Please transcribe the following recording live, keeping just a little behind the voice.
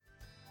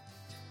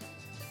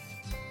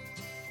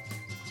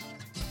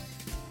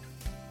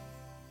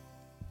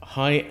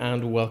Hi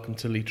and welcome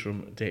to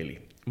Leitrim Daily.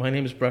 My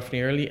name is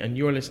Breffney Early and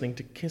you're listening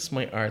to Kiss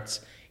My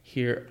Arts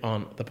here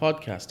on the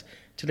podcast.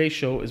 Today's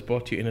show is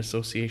brought to you in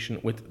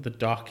association with the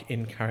Dock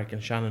in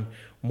Carrick-on-Shannon.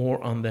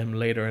 More on them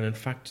later, and in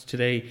fact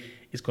today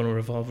is going to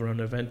revolve around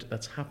an event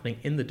that's happening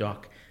in the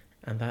Dock,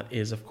 and that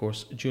is of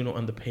course Juno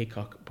and the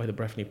Paycock by the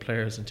Breffney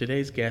Players. And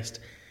today's guest,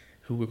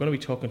 who we're going to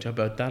be talking to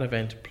about that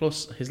event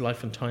plus his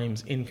life and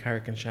times in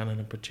Carrick-on-Shannon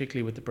and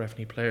particularly with the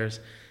Breffney Players,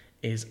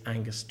 is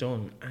Angus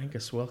Dunn.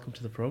 Angus, welcome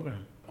to the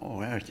programme. Oh,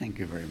 well, thank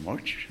you very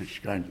much. It's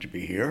glad to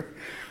be here.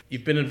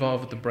 You've been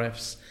involved with the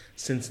Breffs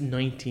since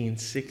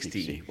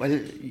 1960. Well,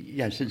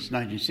 yeah, since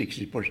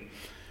 1960, but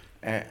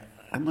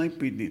I might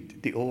be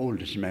the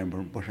oldest member,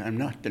 but I'm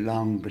not the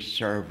longest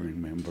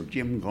serving member.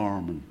 Jim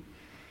Gorman,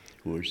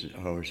 who was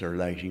our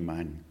lighting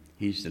man,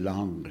 he's the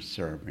longest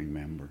serving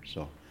member,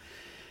 so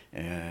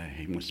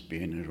he must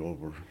be in it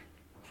over,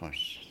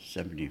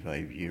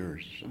 75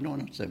 years. No,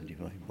 not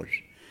 75, but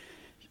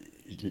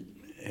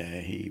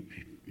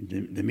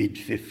the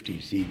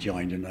mid-50s he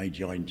joined, and I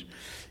joined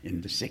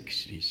in the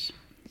 60s.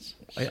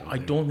 I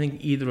don't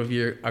think either of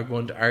you are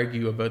going to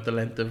argue about the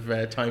length of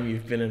time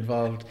you've been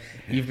involved.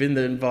 You've been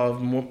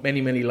involved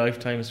many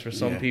lifetimes for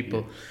some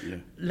people. Yeah.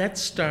 Let's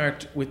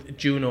start with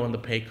Juno and the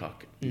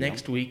Paycock.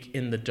 Next week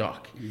in the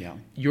Dock. Yeah.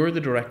 You're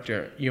the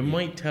director. You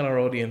might tell our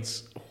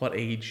audience what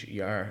age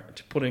you are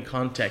to put in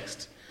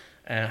context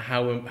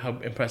how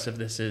impressive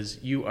this is.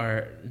 You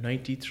are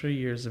 93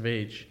 years of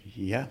age.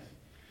 Yeah.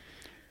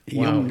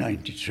 Wow. Young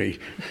 93.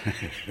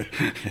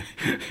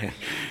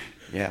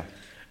 Yeah.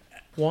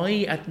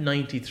 Why at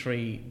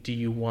 93 do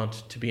you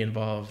want to be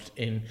involved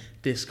in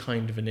this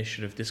kind of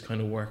initiative, this kind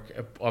of work,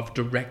 of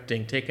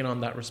directing, taking on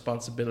that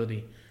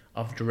responsibility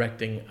of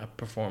directing a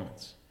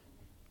performance?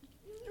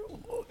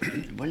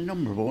 Well,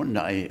 number one,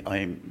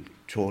 I'm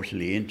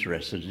totally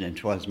interested, and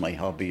it was my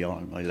hobby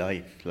all my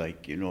life,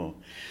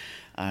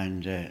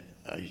 and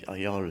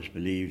I always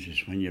believed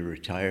that when you're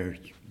retired,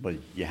 well,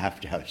 you have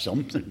to have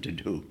something to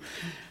do,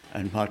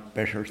 and what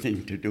better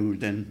thing to do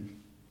than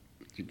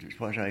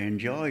what I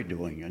enjoy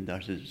doing, and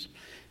that is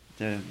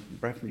the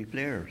Breffney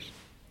Players.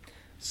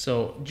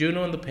 So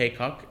Juno and the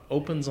Paycock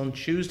opens on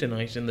Tuesday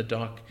night in the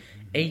Dock,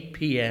 8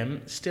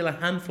 p.m. Still a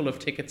handful of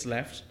tickets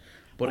left,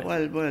 but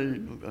well,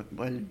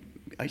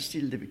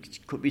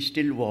 could be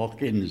still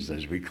walk-ins,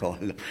 as we call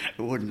them.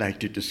 I wouldn't like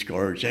to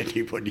discourage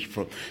anybody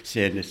from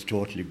saying it's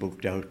totally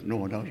booked out.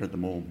 No, not at the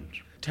moment.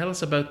 Tell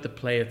us about the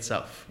play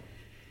itself.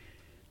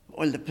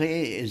 Well, the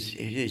play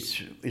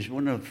is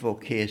one of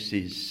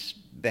O'Casey's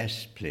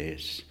best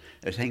plays.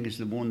 I think it's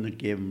the one that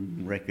gave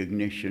him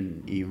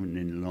recognition even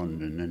in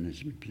London, and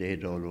has been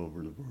played all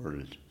over the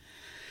world.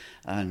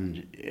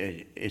 And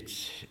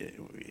it's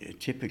a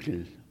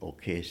typical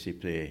O'Casey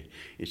play.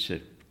 It's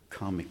a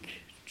comic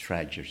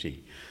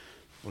tragedy.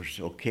 But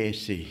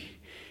O'Casey,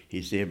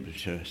 he's able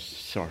to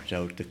sort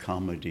out the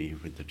comedy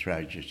with the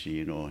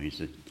tragedy.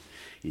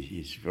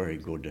 He's very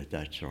good at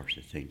that sort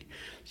of thing.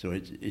 So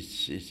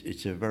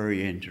it's a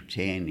very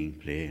entertaining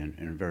play and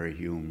very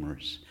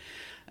humorous.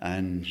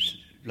 And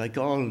like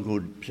all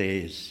good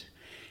plays,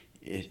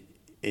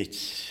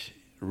 it's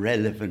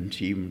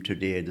relevant even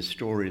today. The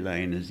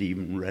storyline is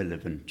even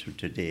relevant to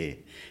today.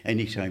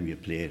 Anytime you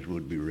play it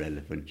would be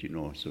relevant,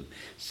 so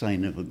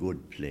sign of a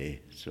good play.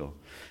 So,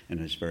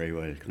 and it's very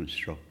well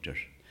constructed.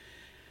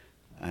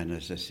 And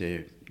as I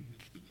say,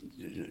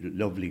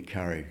 lovely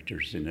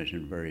characters in it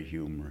and very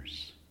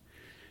humorous.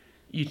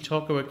 You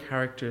talk about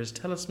characters.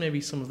 Tell us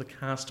maybe some of the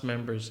cast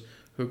members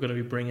who are going to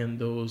be bringing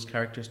those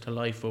characters to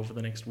life over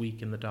the next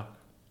week in the Dock.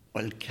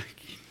 Well,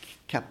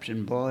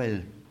 Captain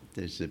Boyle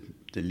is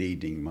the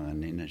leading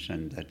man in it,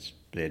 and that's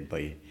played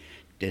by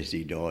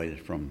Desi Doyle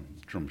from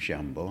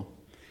Drumshanbo.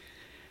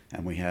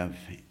 And we have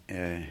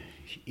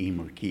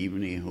Emer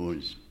Keaveney, who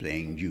is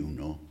playing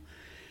Juno.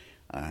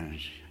 And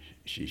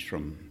she's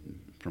from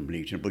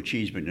Leitrim, but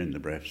she's been in the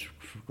Breffs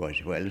for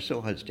quite a while.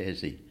 So has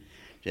Desi.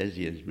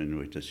 Desi has been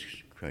with us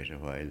quite a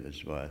while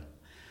as well.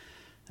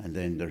 And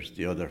then there's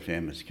the other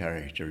famous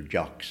character,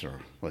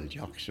 Joxer. Well,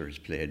 Joxer is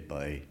played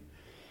by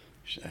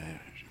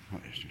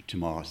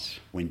Tomas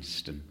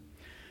Winston,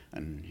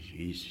 and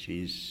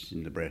he's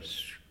in the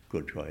Breffs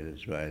good while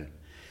as well.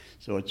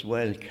 So it's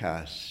well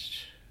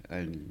cast,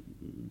 and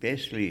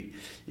basically,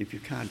 if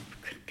you can't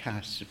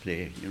cast a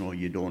play,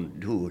 you don't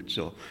do it.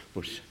 So,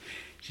 but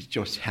it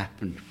just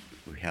happened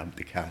we have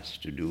the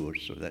cast to do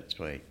it, so that's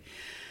why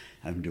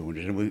I'm doing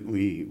it. And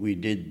we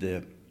did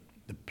the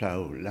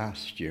Plough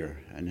last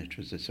year, and it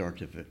was a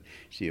sort of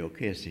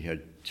O'Casey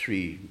had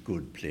three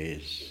good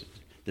plays,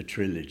 the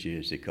trilogy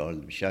as they call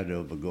them: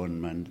 Shadow of a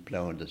Gunman, The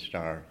Plough and the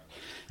Star,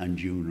 and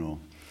Juno.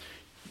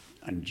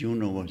 And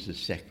Juno was the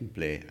second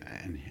play,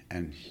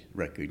 and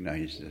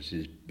recognised as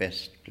his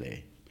best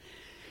play.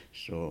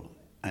 So,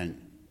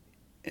 and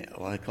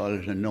I call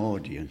it an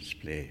audience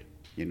play.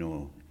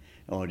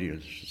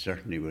 Audience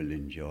certainly will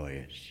enjoy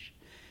it.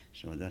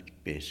 So that's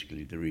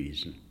basically the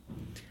reason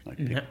I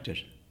picked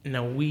it.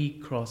 Now, we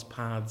crossed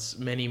paths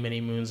many,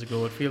 many moons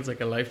ago. It feels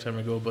like a lifetime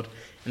ago, but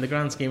in the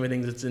grand scheme of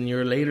things, it's in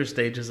your later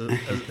stages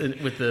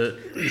with the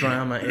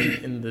drama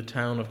in the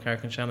town of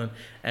Carrick-on-Shannon,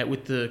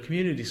 with the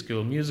community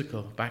school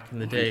musical back in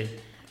the day,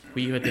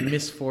 where you had the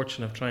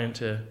misfortune of trying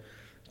to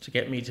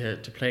get me to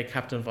play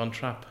Captain Von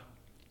Trapp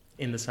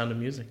in The Sound of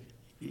Music.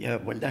 Yeah,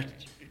 well,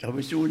 I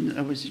was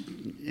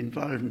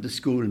involved in the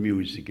school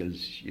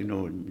musicals, you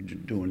know,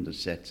 doing the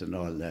sets and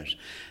all that,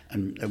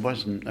 and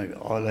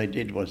all I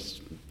did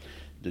was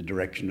the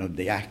direction of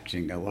the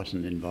acting. I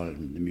wasn't involved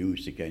in the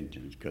music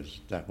engine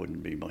because that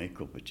wouldn't be my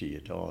cup of tea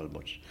at all.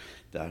 But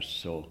that's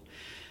so.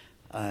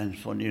 And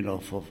funny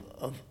enough, of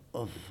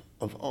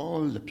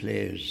all the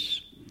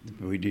plays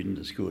that we did in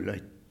the school, I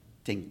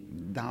think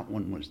that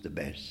one was the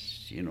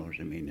best. You know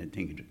what I mean? I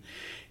think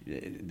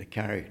the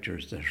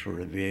characters that were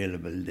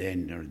available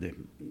then, or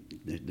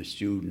the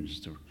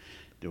students,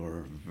 they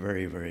were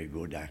very, very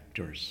good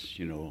actors.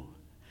 You know,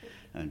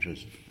 and it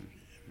was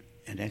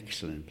an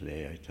excellent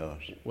play, I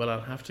thought. Well,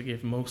 I'll have to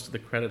give most of the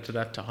credit to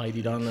that to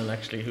Heidi Donlan,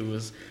 actually, who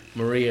was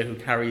Maria, who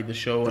carried the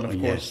show, and of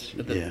course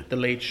the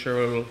late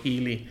Cheryl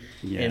Healy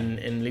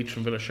in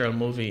Leitrim Village, Cheryl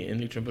Mulvey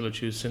in Leitrim Village,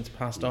 who's since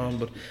passed on,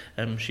 but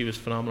she was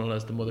phenomenal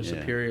as the Mother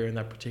Superior in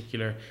that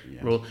particular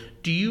role.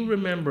 Do you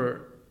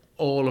remember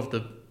all of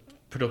the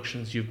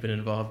productions you've been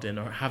involved in,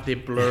 or have they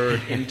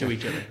blurred into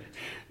each other?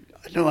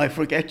 No, I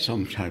forget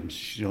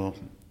sometimes, you know,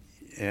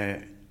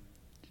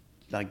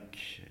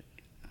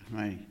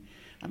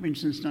 I mean,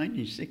 since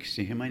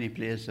 1960, how many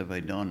plays have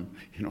I done?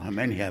 You know, how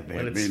many have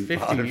I been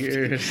involved? Well, it's 50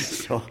 years.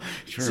 So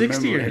to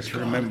 60 years. To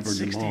remember them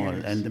 60 all,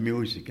 years. and the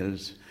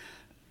musicals.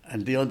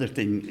 And the other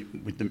thing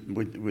with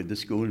the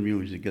school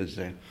musicals,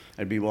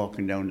 I'd be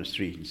walking down the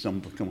street and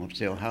someone would come up and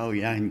say, "Oh, how are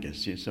you,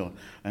 Angus?"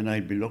 And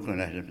I'd be looking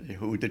at it,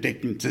 "Who the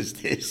dickens is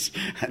this?"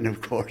 And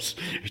of course,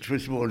 it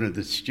was one of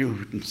the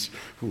students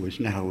who was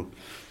now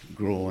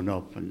grown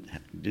up and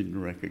didn't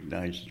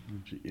recognise it,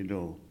 you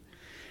know.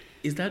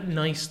 Is that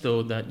nice,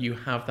 though, that you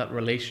have that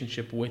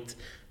relationship with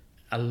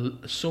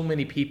so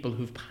many people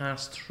who've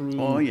passed through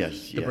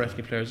the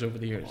Breffni players over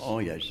the years? Oh,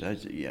 yes.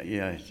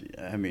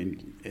 I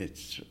mean,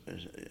 it's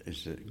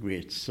a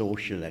great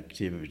social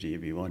activity,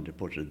 if you want to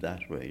put it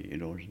that way, you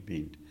know what I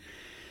mean?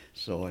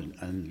 So,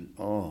 and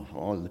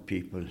all the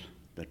people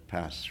that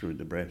passed through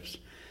the Breffs.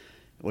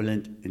 Well,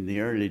 in the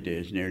early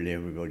days, nearly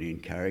everybody in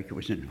Carrick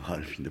was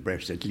involved in the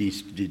Breffs, at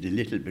least did a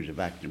little bit of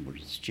acting, but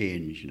it's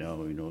changed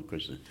now, you know,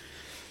 because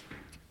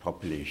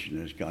population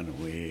has gone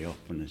way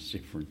up, and it's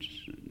different,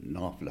 an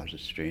awful lot of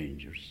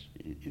strangers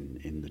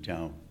in the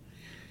town.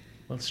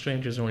 Well,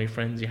 strangers are only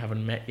friends you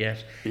haven't met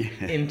yet.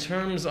 Yeah. In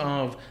terms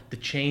of the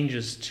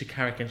changes to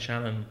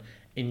Carrick-on-Shannon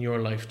in your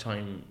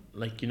lifetime,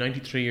 like you're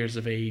 93 years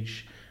of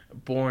age,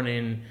 born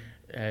in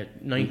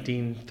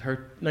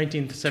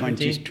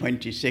 1917?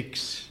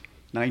 26.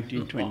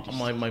 1926.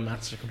 My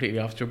maths are completely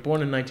off. You're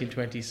born in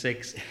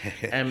 1926.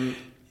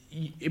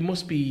 It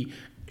must be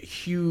a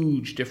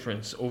huge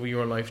difference over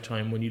your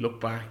lifetime when you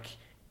look back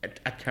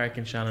at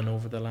Carrick-on-Shannon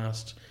over the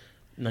last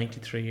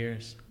 93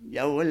 years.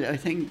 Yeah, well, I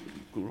think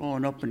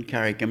growing up in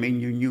Carrick, I mean,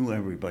 you knew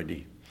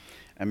everybody.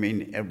 I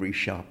mean, every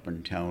shop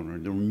in town, or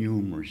there were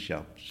numerous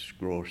shops,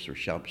 grocery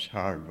shops,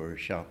 hardware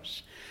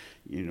shops,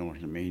 you know what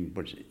I mean?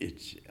 But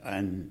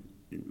and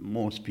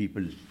most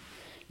people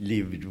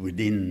lived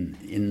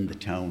in the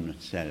town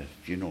itself,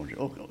 you know.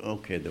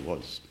 Okay, there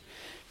was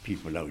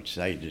people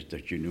outside it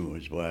that you knew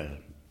as well.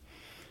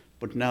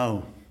 But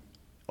now,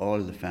 all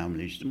the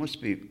families, there must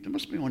be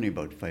only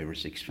about 5 or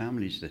 6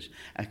 families that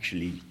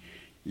actually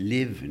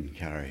live in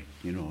Carrick,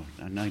 you know,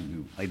 and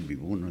I'd be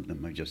one of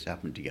them. I just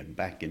happened to get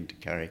back into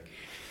Carrick,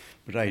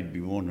 but I'd be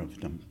one of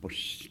them. But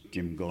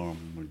Jim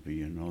Gorman would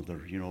be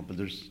another, you know. But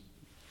there's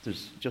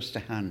just a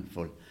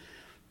handful.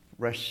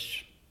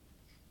 Rest,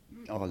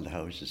 all the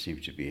houses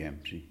seem to be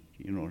empty.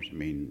 You know what I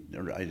mean?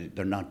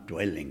 They're not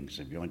dwellings,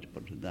 if you want to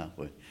put it that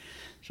way.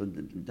 So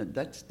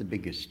that's the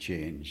biggest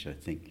change, I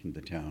think, in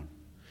the town.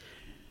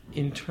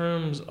 In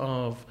terms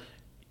of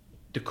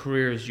the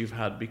careers you've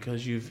had,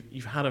 because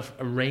you've had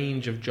a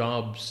range of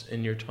jobs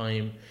in your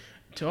time,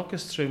 talk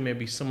us through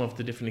maybe some of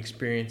the different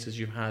experiences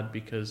you've had,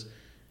 because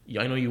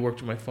I know you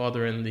worked with my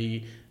father in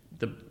the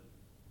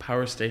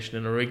power station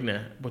in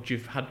Origna, but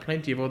you've had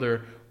plenty of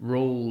other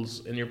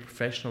roles in your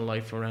professional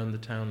life around the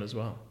town as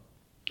well.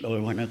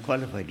 Oh, when I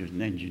qualified as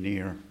an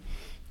engineer,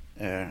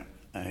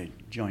 I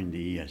joined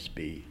the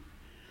ESB.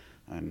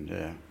 And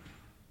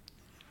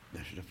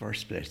the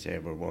first place I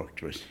ever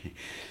worked was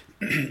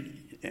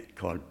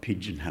called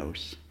Pigeon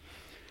House.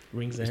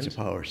 Ringsend? It's a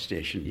power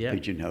station, yeah.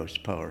 Pigeon House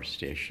power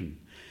station.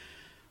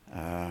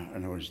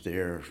 And I was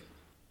there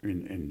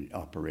in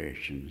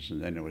operations,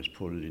 and then I was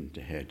pulled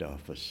into head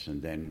office.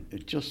 And then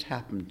it just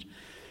happened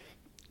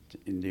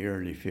in the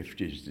early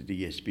 50s that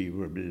the ESB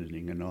were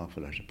building an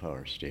awful lot of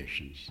power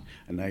stations.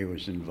 And I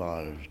was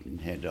involved in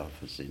head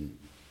office in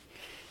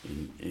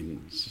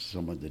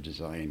some of the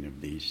design of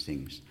these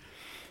things.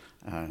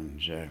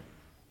 And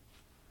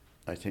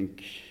I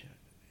think,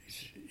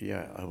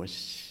 I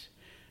was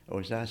I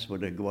was asked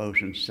would I go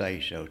out on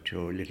site out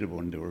to a little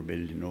one they were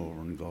building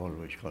over in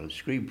Galway called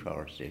Scream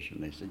Power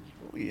Station. I said,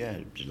 oh yeah,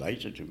 I'm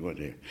delighted to go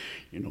there,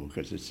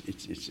 because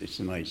it's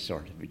a nice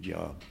sort of a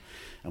job.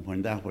 And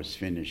when that was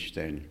finished,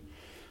 then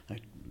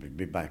I'd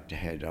be back to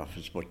head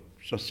office. But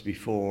just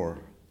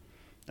before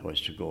I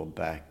was to go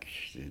back,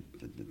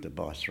 the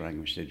boss rang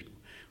and said,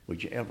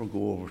 would you ever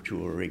go over to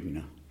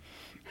Arigna?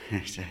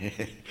 I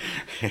said,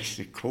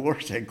 of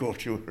course I go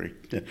to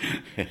Arigna.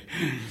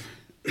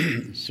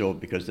 So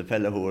because the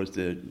fellow who was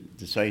the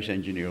site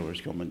engineer was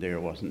coming there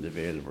wasn't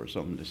available or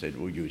something, they said,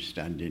 would you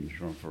stand in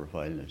for a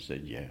while? And I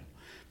said, yeah.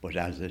 But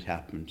as it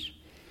happened,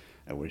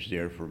 I was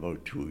there for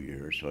about 2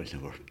 years, so they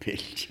were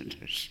built.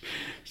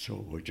 So,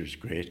 which was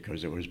great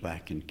because I was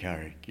back in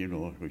Carrick,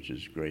 which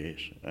is great.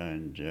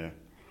 And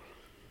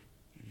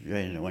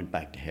then I went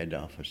back to head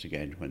office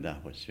again when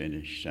that was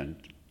finished. And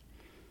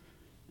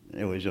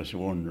I was just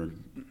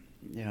wondering,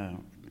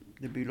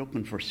 they'd be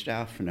looking for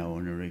staff now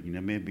in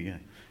Arigna.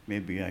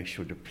 Maybe I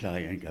should apply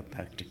and get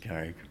back to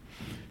Carrick.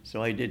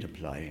 So I did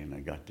apply and I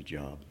got the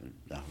job. And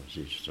that was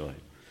it. So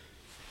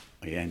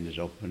I ended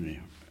up in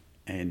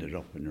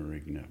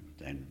Arigna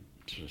and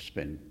to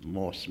spend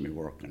most of my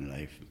working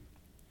life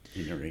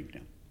in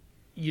Arigna.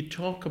 You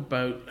talk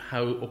about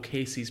how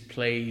O'Casey's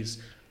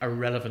plays are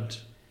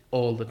relevant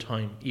all the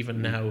time,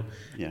 even now.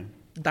 Yeah.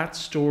 That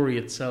story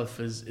itself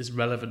is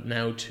relevant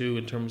now too,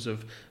 in terms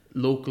of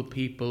local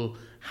people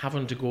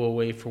having to go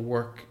away for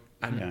work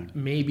and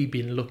maybe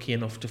being lucky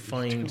enough to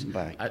find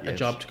a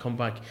job to come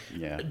back.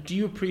 Yeah. Do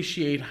you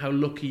appreciate how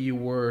lucky you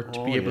were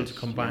to be able to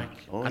come back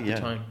at the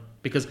time?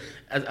 Because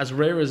as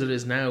rare as it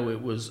is now,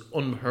 it was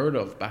unheard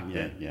of back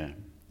then. Yeah.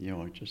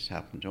 It just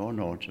happened. Oh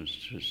no, it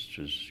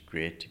was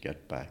great to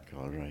get back.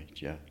 All right,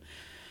 yeah.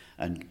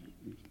 And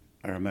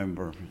I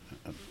remember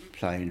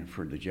applying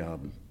for the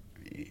job.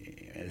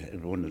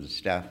 One of the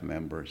staff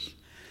members,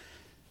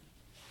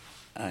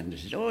 and they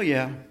said, "Oh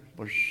yeah,"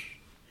 but.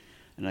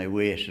 And I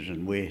waited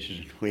and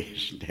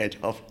dead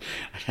off.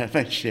 And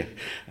eventually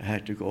I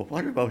had to go,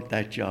 what about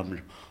that job?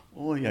 And,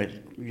 oh yeah,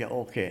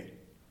 okay.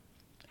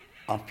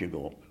 Off you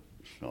go.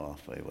 So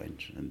off I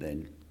went. And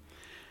then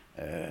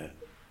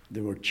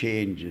there were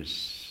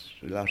changes,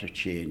 a lot of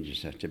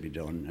changes had to be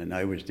done. And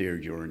I was there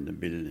during the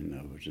building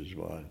of it as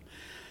well.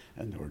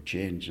 And they were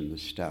changing the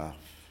staff.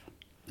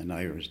 And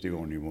I was the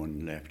only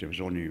one left. There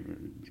was only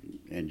an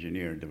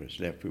engineer that was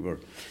left. We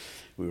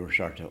were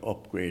sort of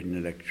upgrading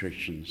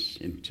electricians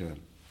into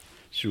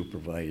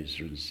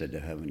supervisors instead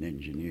of having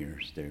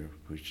engineers there,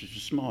 which is a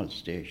small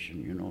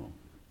station,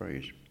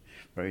 very,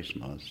 very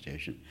small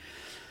station.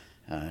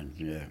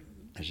 And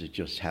as it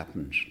just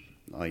happened,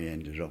 I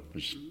ended up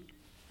as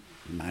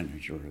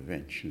manager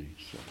eventually.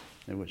 So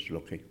I was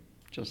lucky.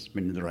 Just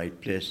been in the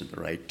right place at the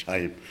right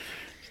time.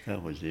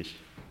 That was it.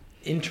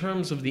 In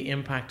terms of the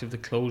impact of the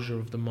closure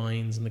of the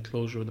mines and the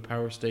closure of the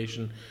power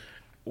station,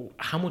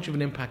 how much of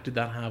an impact did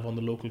that have on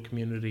the local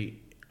community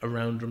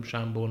around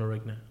Drumshanbo and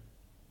Arigna?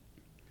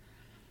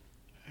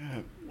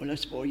 Well, I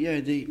suppose,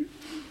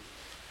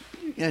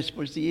 I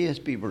suppose the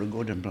ESB were a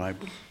good employer,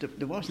 but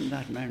there wasn't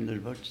that many. There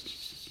were about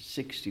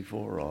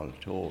 64 all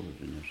told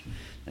in it.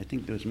 I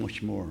think there was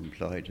much more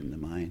employed in the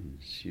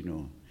mines,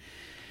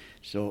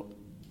 So,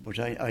 but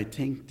I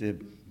think the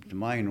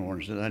mine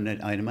owners, and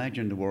I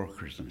imagine the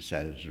workers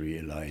themselves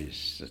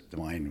realised that the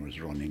mine was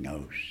running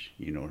out,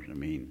 you know what I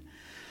mean?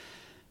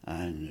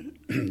 And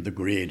the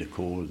grade of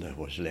coal that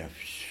was left,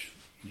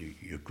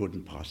 you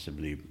couldn't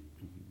possibly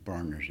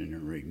burn it in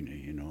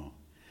Arigna,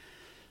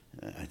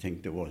 I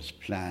think there was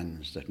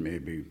plans that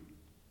maybe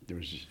there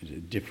was a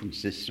different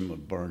system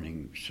of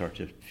burning sort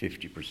of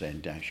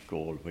 50% ash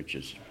coal, which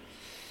is,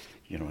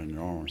 an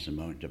enormous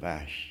amount of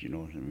ash, you know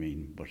what I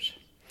mean? But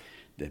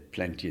there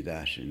plenty of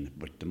that,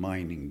 but there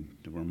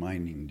were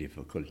mining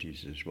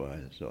difficulties as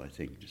well, so I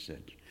think they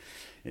said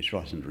it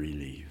wasn't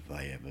really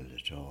viable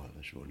at all.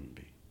 It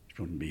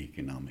wouldn't be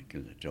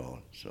economical at all,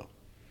 so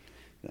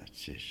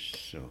that's it.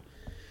 So,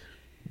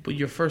 but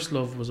your first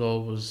love was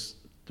always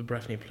the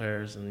Breffni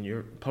Players, and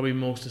you're probably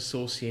most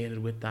associated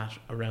with that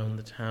around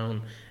the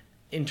town.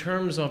 In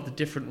terms of the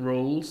different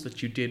roles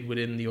that you did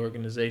within the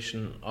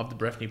organisation of the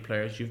Breffni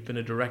Players, you've been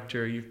a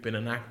director, you've been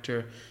an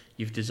actor,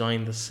 you've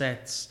designed the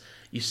sets.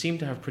 You seem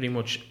to have pretty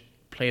much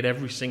played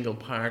every single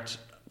part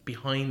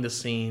behind the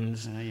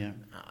scenes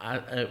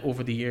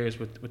over the years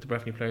with the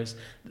Breffni Players.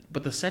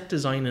 But the set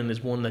designing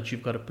is one that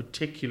you've got a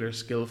particular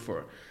skill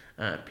for.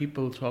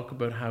 People talk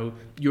about how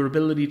your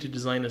ability to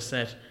design a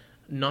set,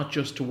 not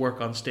just to work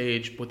on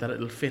stage, but that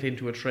it'll fit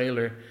into a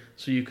trailer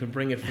so you can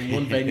bring it from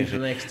one venue to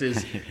the next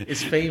is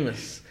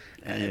famous.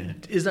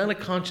 Is that a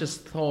conscious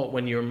thought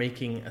when you're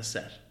making a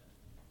set?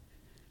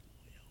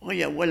 Oh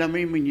yeah, well I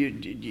mean when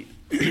you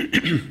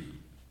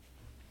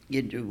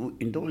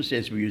in those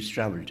days we used to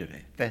travel to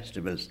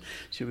festivals,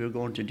 so we were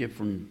going to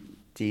different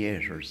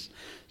theatres.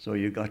 So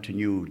you got to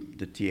know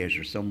the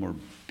theatre. Some were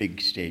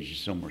big stages,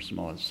 some were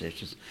small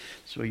stages.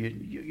 So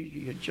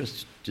you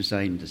just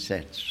designed the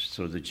sets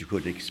so that you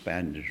could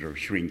expand it or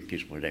shrink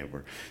it,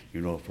 whatever,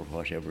 for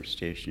whatever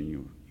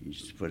station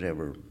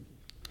whatever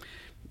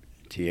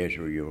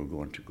theatre you were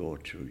going to go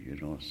to, you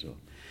know. So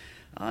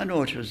I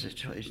know it was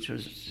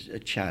a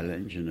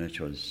challenge, and it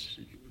was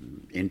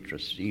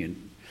interesting,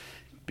 and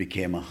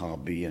became a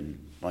hobby, and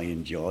I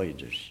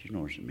enjoyed it. You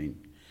know what I mean?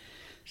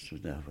 So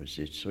that was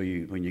it. So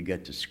when you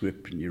get the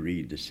script and you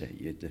read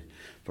the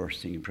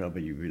first thing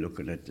probably you'll be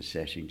looking at the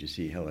setting to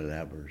see how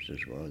elaborate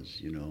it was,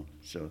 you know.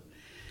 So,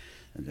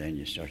 and then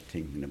you start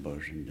thinking about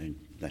it, and then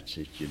that's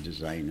it. You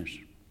design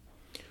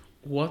it.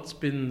 What's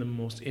been the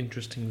most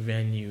interesting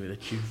venue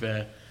that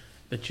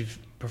you've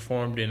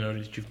performed in, or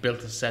that you've built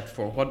a set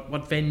for?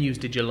 What venues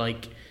did you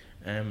like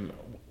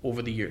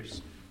over the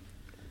years?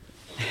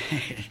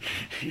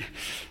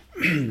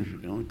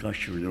 Oh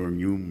gosh, there were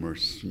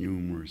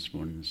numerous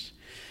ones.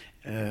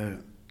 I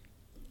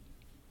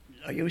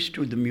used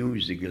to do the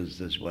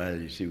musicals as well.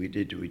 You see, we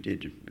did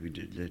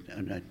it,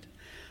 and that.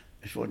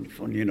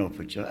 Funny enough,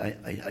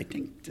 I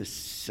think The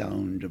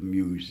Sound of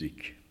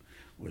Music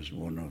was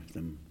one of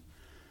them.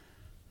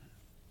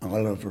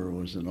 Oliver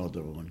was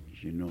another one,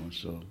 you know.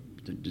 So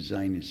the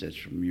designing sets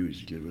for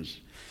musical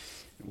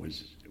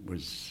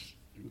was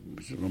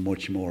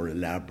much more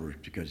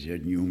elaborate because you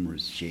had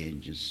numerous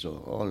changes.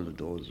 So all of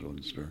those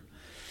ones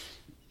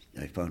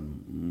I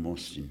found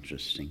most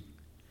interesting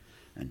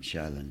and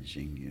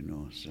challenging, you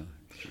know. So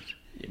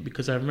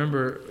because I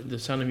remember The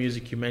Sound of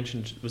Music you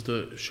mentioned was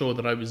the show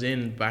that I was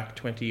in back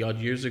 20 odd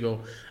years ago,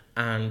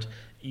 and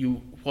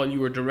while you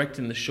were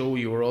directing the show,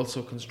 you were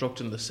also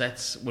constructing the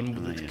sets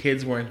when the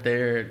kids weren't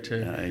there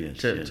to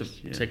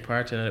take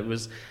part in it. It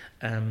was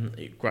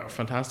a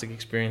fantastic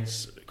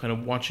experience, kind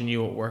of watching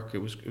you at work. It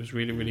was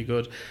really, really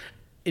good.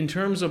 In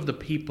terms of the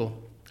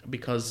people,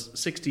 because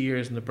 60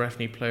 years in the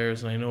Breffni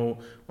Players, and I know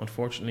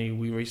unfortunately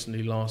we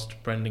recently lost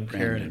Brendan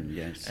Kieran.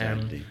 Yes,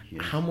 sadly,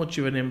 yes. How much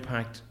of an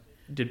impact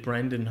did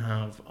Brendan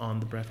have on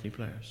the Breffni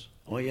Players?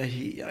 Oh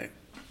yeah,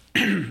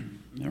 I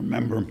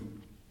remember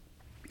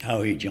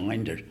how he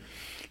joined it.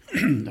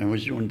 I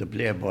was doing the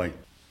Playboy,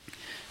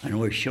 and I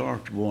was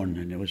short one,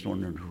 and I was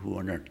wondering who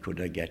on earth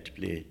could I get to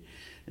play.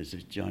 Is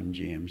it John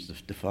James,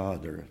 the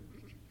father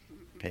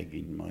of Peggy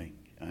and Mike?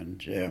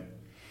 And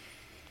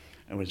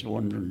I was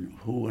wondering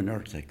who on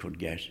earth I could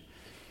get.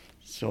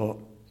 So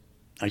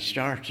I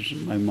started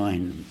in my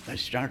mind, I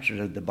started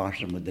at the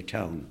bottom of the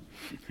town,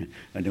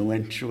 and I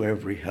went through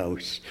every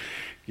house.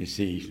 You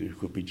see, there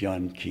could be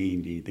John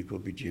Keeney, there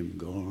could be Jim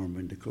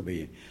Gorman, there could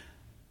be...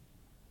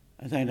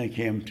 And then I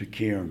came to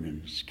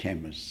Kiernan's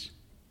chemist,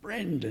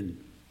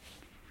 Brendan,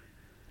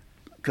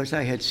 because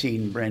I had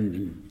seen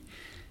Brendan.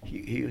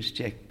 He used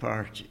to take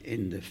part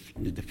in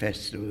the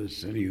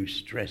festivals, and he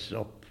used to dress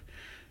up,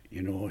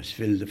 you know, as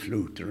Phil the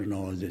Fluter and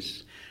all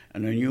this.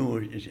 And I knew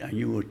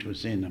it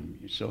was in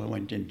him. So I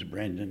went into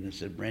Brendan and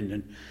said,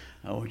 Brendan,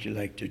 how would you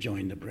like to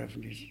join the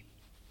Breffnis?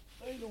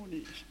 I don't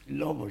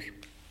love it.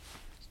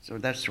 So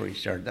that's where he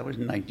started. That was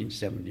in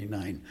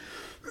 1979.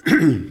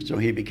 So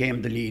he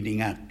became the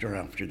leading actor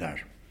after that,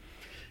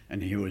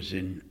 and he was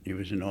in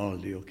all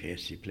the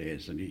O'Casey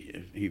plays, and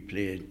he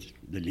played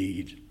the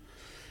lead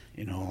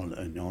in all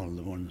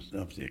the ones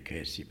of the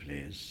O'Casey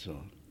plays.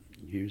 So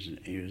he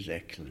was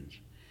excellent.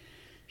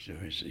 So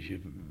he's a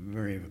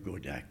very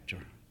good actor.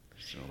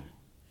 So.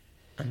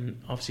 And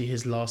obviously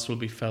his loss will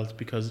be felt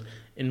because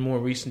in more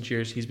recent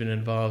years he's been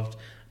involved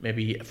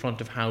maybe front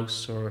of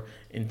house or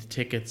in the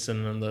tickets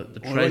and on the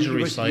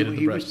treasury side of the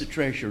He was the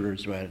treasurer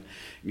as well. And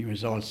he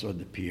was also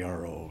the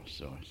PRO,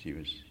 so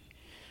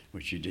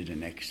which he did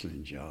an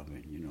excellent job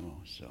in, you know.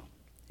 So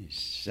he's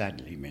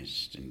sadly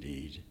missed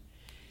indeed.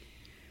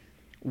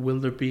 Will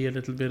there be a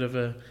little bit of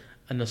a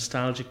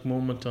nostalgic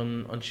moment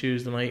on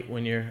Tuesday night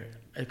when you're,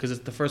 because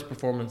it's the first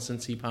performance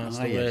since he passed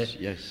away?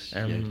 Yes.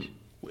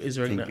 Is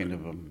there thinking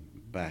of him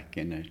back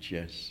in it?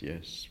 Yes,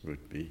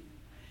 would be.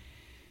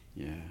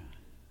 Yeah,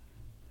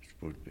 it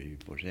would be.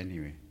 But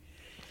anyway,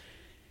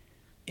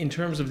 in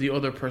terms of the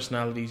other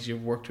personalities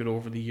you've worked with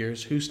over the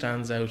years, who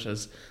stands out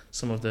as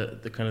some of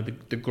the kind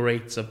of the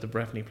greats of the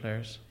Breffni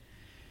Players?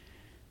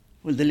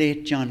 Well, the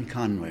late John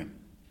Conway.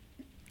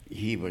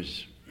 He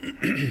was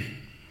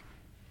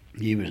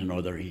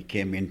another. He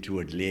came into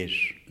it late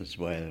as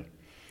well,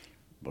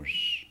 but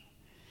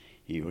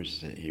he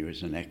was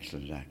an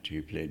excellent actor.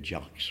 He played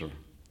Joxer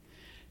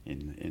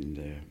in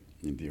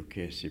the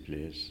O'Casey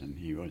plays, and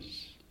he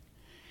was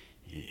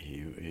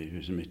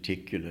a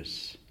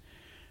meticulous,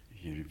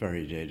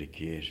 very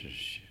dedicated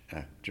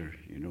actor,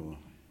 you know,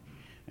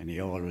 and he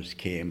always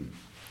came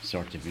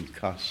sort of in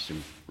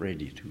costume,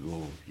 ready to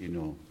go, you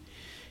know.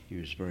 He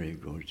was very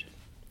good.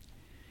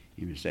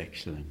 He was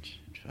excellent,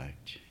 in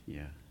fact,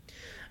 yeah.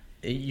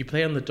 You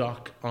play on the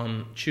dock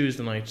on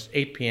Tuesday night,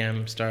 8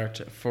 p.m.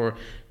 start for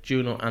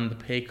Juno and the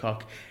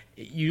Paycock.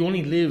 You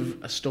only live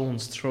a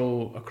stone's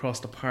throw across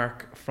the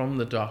park from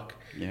the dock.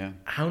 Yeah.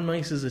 How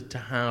nice is it to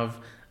have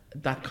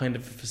that kind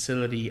of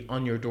facility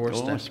on your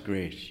doorstep? Oh, it's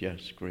great.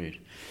 Yes,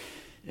 great.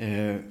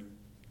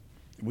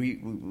 We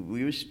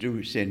used to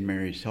do St.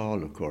 Mary's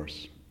Hall, of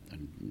course,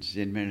 and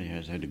St. Mary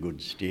has had a good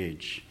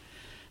stage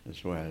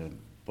as well.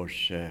 But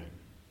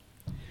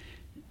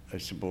I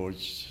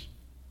suppose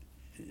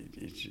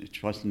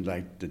it wasn't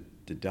like the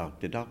dock.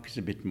 The dock is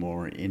a bit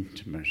more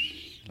intimate,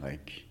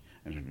 like,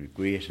 and it'd be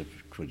great if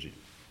it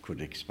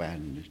could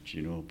expand it,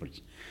 you know. But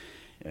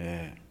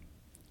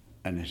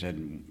and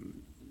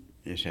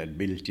it had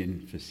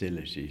built-in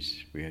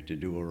facilities. We had to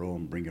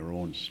bring our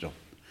own stuff,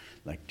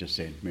 like to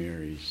St.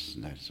 Mary's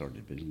and that sort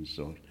of business.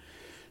 So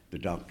the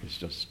dock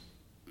is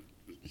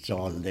it's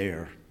all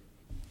there.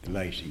 The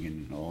lighting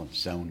and all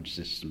sound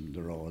system,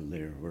 they're all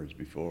there. Whereas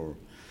before,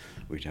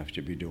 we'd have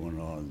to be doing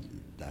all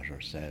that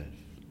ourselves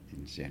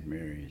in St.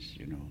 Mary's,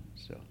 you know.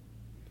 So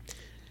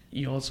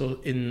you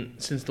also,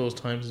 since those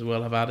times as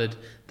well, have added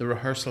the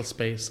rehearsal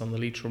space on the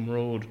Leitrim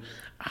Road.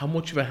 How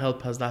much of a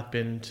help has that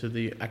been to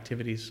the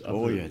activities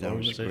of the that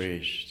was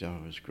great.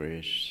 That was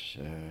great.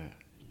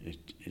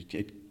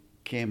 It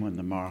came on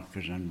the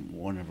market, and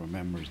one of our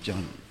members,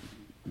 John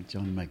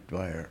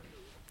McDwyer,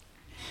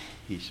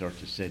 he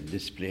sort of said,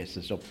 this place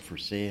is up for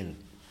sale.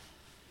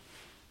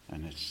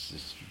 And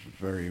it's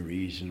very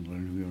reasonable.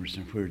 And we were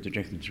saying, where the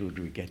dickens would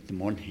we get the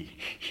money?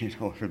 You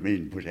know what I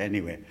mean? But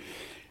anyway,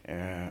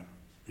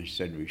 he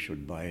said we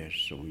should buy it,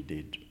 so we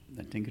did.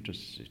 I think it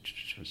was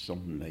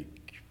something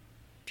like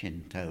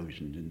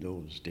 10,000 in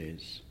those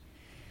days.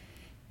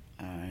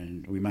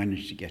 And we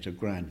managed to get a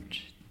grant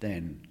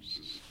then,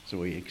 so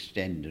we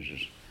extended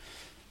it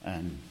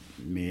and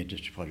made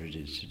it what it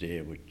is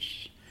today, with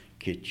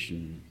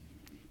kitchen,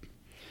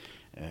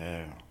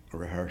 a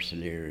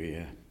rehearsal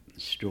area,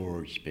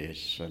 storage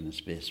space, and a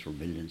space for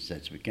building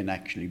sets. We can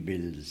actually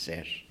build a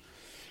set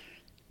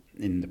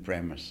in the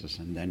premises,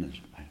 and then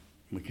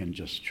we can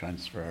just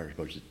transfer it,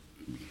 because it's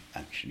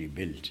actually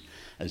built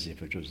as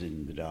if it was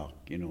in the dock,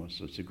 you know.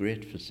 So it's a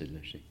great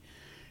facility.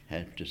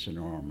 Helped us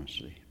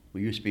enormously.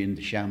 We used to be in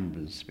the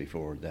shambles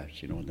before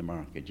that, you know, the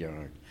market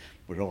yard.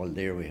 But all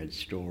there we had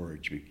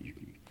storage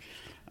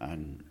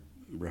and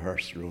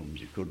rehearsal rooms.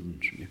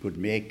 You could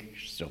make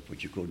stuff,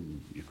 but you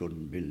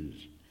couldn't build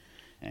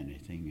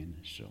anything in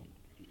it. So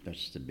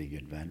that's the big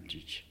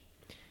advantage.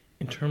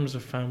 In terms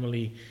of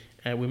family,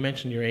 we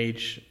mentioned your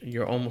age.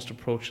 You're almost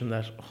approaching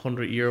that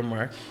 100-year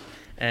mark.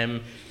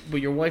 But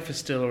your wife is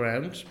still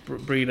around,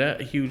 Breda,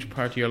 a huge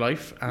part of your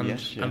life, and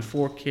yes, yeah. And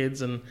 4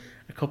 kids and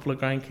a couple of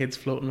grandkids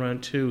floating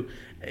around too.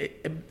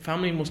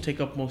 Family must take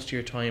up most of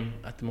your time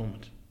at the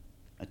moment.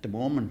 At the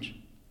moment?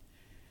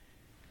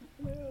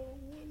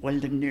 Well,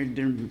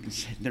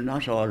 they're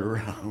not all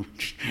around.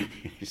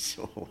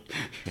 So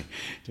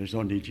there's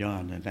only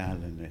John and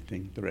Alan. I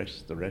think the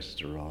rest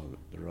are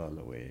all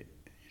away.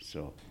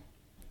 So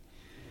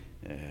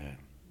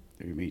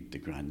we meet the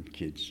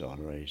grandkids all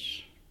right,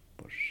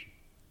 but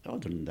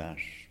other than that,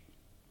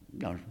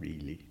 not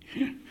really.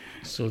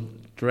 So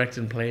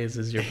directing plays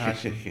is your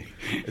passion.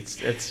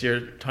 It's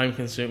your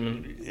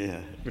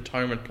time-consuming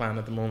retirement plan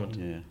at the moment.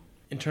 Yeah.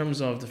 In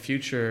terms of the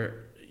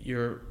future,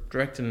 you're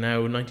directing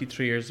now,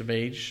 93 years of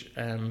age.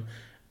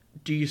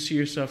 Do you see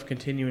yourself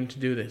continuing to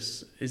do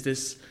this? Is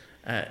this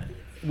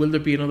will there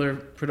be another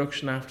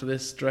production after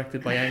this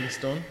directed by Angus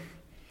Dunn?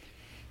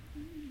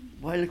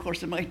 Well, of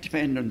course, it might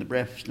depend on the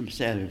Brefs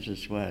themselves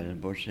as well,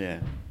 but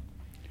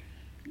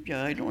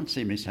I don't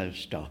see myself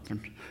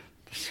stopping.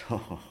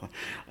 So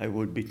I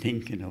would be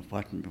thinking of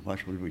what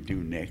will we do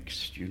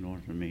next, you know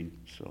what I mean?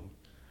 So,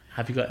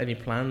 have you got any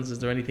plans? Is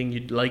there anything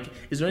you'd like?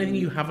 Is there anything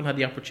you haven't had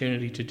the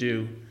opportunity to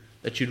do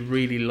that you'd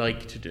really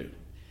like to do?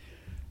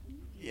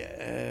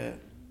 Yeah.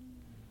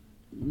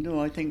 No,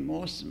 I think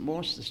most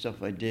of the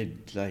stuff I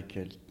did, like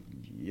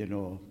you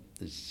know,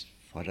 is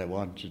what I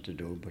wanted to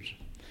do. But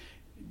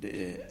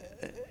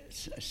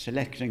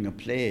selecting a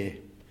play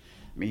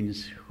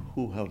means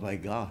who have I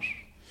got?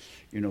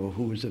 You know,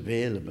 who's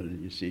available,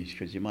 you see,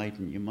 because you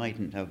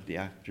mightn't have the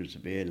actors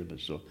available.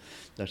 So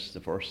that's the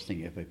first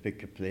thing. If I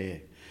pick a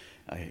play,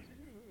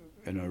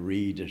 and I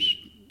read it,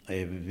 I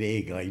have a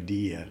vague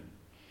idea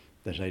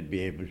that I'd be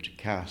able to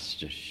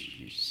cast it,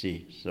 you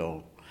see.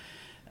 So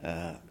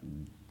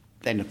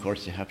then, of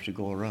course, you have to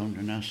go around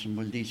and ask them,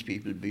 will these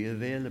people be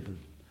available?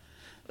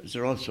 There's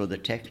also the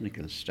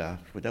technical staff.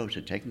 Without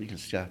the technical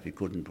staff, you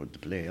couldn't put the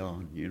play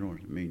on, you know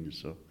what I mean?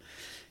 So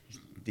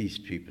these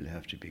people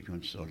have to be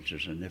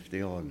consulted, and if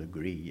they all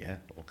agree, yeah,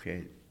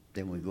 okay,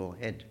 then we go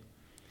ahead.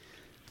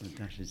 But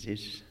that is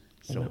it.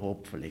 So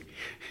hopefully.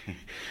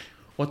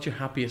 What's your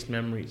happiest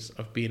memories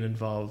of being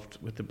involved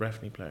with the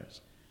Breffni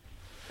players?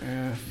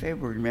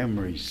 Favourite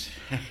memories?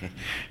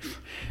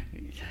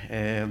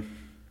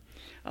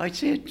 I'd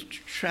say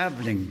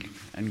travelling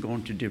and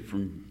going to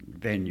different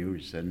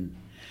venues and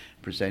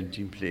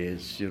presenting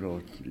plays, you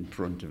know, in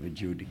front of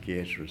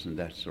adjudicators and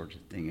that sort of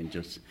thing, and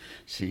just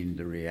seeing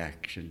the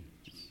reaction.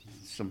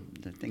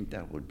 I think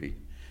that would be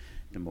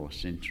the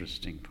most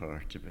interesting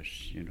part of it,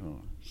 you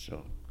know.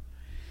 So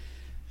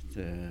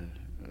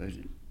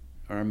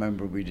I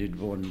remember we did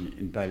one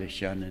in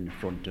Ballyshannon in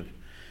front of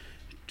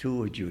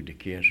 2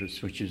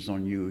 adjudicators, which is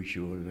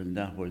unusual, and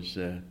that was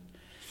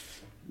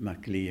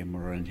MacLiam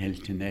and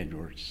Hilton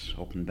Edwards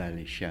up in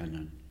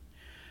Ballyshannon.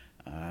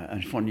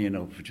 And funny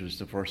enough, it was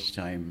the first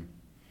time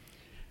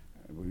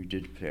we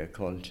did play a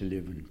call to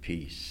live in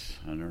peace,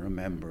 and I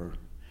remember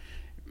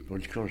Well,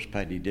 of course,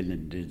 Paddy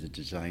Dillon did the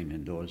design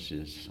in those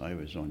days. I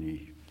was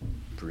only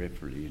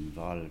peripherally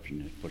involved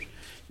in it, but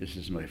this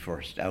is my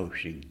first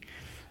outing.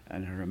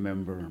 And I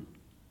remember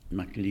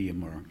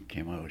McLeamore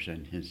came out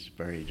and his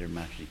very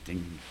dramatic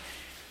thing,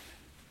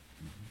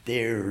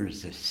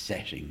 there's a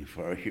setting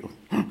for you,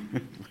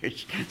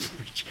 which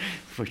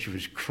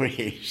was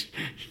great,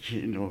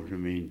 you know what I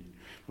mean?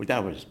 But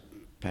that was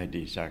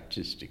Paddy's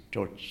artistic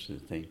touch, I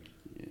think.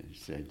 He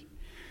said,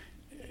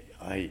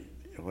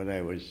 when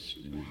I was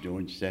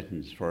doing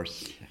settings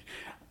first,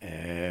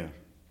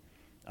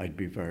 I'd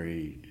be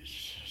very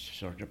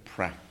sort of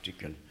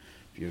practical.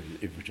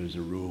 If it was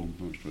a room,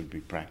 it would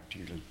be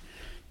practical.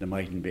 There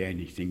mightn't be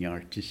anything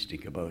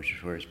artistic about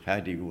it, whereas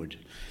Paddy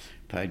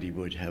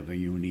would have a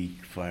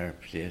unique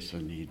fireplace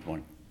and he'd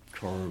want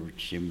curved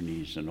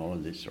chimneys and all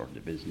this sort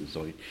of business.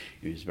 So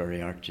he was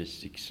very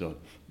artistic. So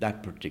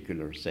that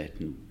particular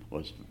setting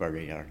was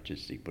very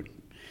artistic, but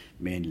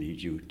mainly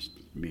due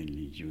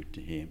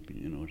to him,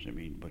 you know what I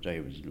mean. But I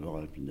was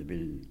involved in the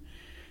building,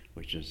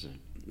 which is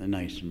a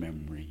nice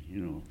memory, you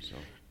know. So.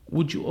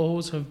 Would you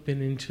always have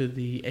been into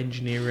the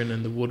engineering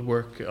and the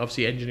woodwork?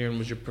 Obviously, engineering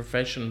was your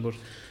profession, but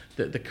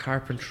the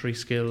carpentry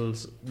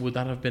skills, would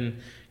that have been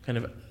kind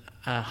of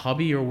a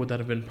hobby, or would that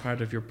have been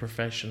part of your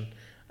profession?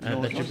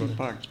 No, it wasn't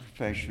part of the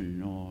profession,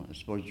 no. I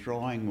suppose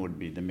drawing would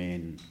be the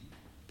main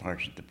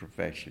part of the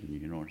profession,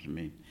 you know what I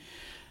mean?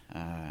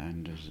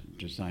 And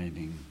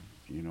designing,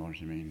 you know what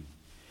I mean?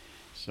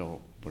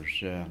 So, but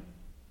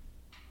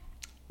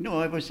no,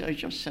 I was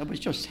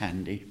just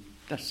handy,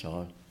 that's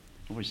all.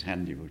 I was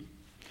handy, but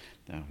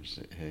that was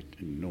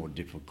no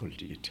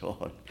difficulty at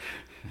all.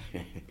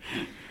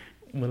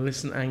 Well,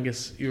 listen,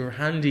 Angus, you're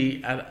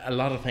handy at a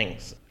lot of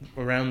things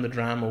around the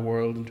drama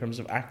world in terms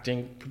of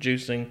acting,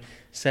 producing,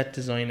 set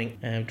designing,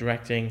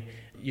 directing.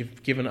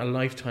 You've given a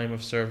lifetime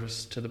of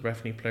service to the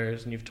Breffni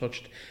Players, and you've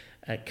touched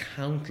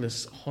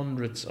countless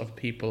hundreds of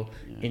people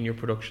in your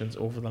productions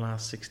over the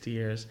last 60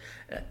 years.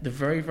 The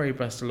very, very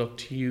best of luck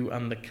to you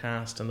and the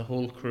cast and the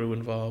whole crew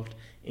involved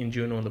in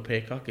Juno and the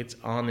Paycock. It's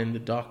on in the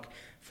dock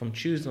from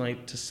Tuesday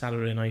night to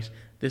Saturday night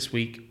this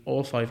week,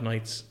 all 5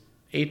 nights,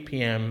 8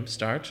 p.m.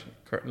 start,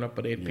 curtain up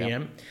at 8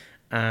 p.m.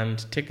 And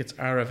tickets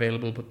are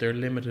available, but they're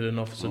limited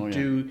enough, so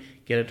do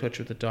get in touch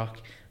with the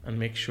dock and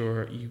make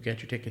sure you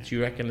get your tickets.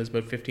 You reckon there's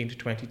about 15 to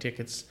 20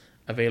 tickets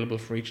available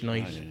for each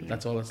night.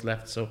 That's all that's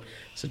left, so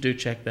do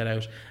check that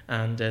out.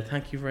 And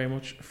thank you very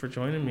much for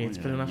joining me. It's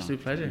been an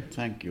absolute pleasure.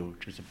 Thank you.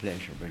 It was a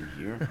pleasure being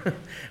here.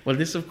 Well,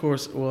 this of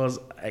course was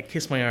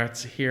Kiss My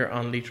Arts here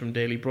on Leitrim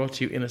Daily, brought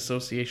to you in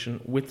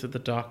association with the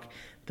Dock,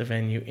 the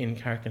venue in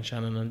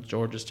Carrick-on-Shannon and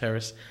George's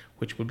Terrace,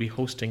 which will be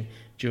hosting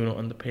Juno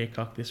and the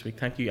Paycock this week.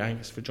 Thank you,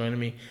 Angus, for joining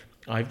me.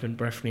 I've been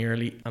Breffni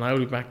Early, and I will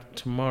be back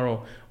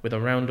tomorrow with a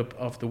roundup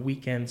of the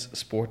weekend's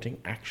sporting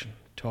action.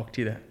 Talk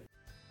to you then.